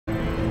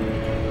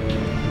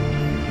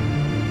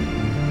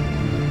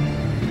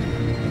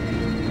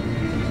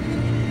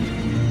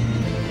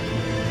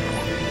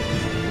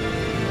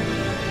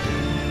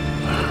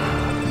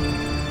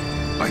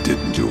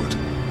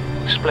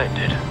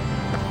Splendid.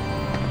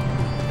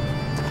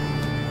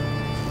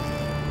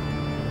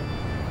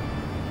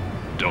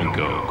 Don't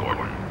go,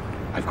 Gordon.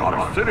 I've got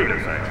a city to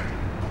save.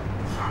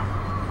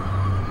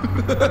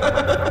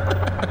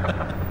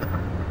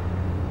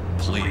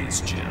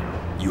 Please, Jim.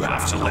 You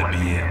have to let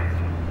me in.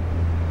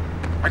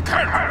 I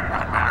can't,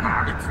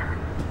 man.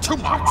 It's too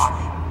much.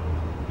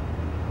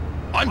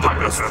 I'm the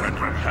best friend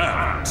you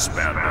have,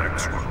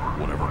 spandex, or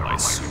whatever my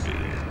suit is.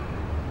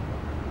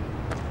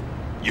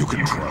 You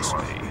can trust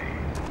me.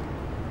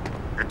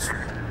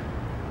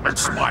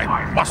 It's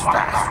my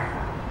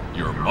mustache.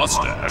 Your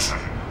mustache?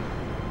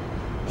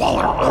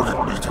 Waller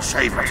ordered me to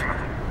shave it.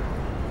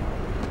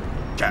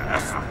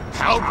 Death?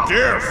 How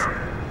dare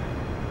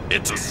you?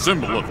 It's a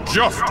symbol of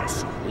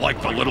justice,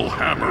 like the little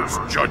hammers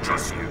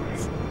judges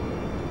use.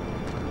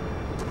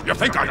 You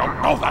think I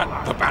don't know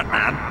that, the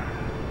Batman?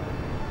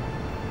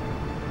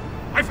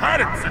 I've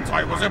had it since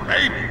I was a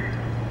baby.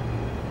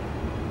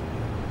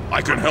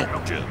 I can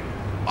help, Jim.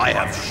 I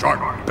have sharp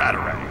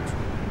batarangs.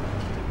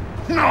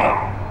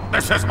 No!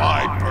 This is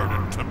my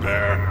burden to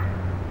bear.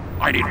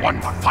 I need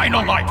one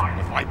final night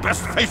with my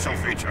best facial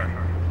feature.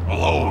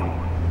 Alone.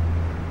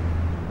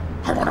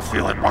 I want to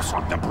feel it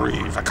rustle in the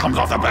breeze that comes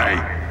off the bay.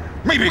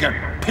 Maybe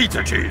get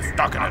pizza cheese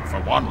stuck in it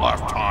for one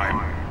last time.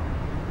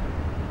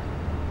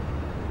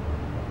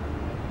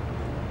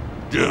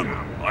 Jim,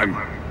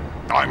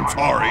 I'm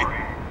sorry.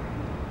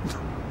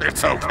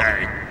 It's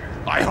okay.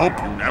 I hope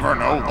you never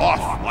know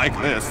loss like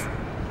this.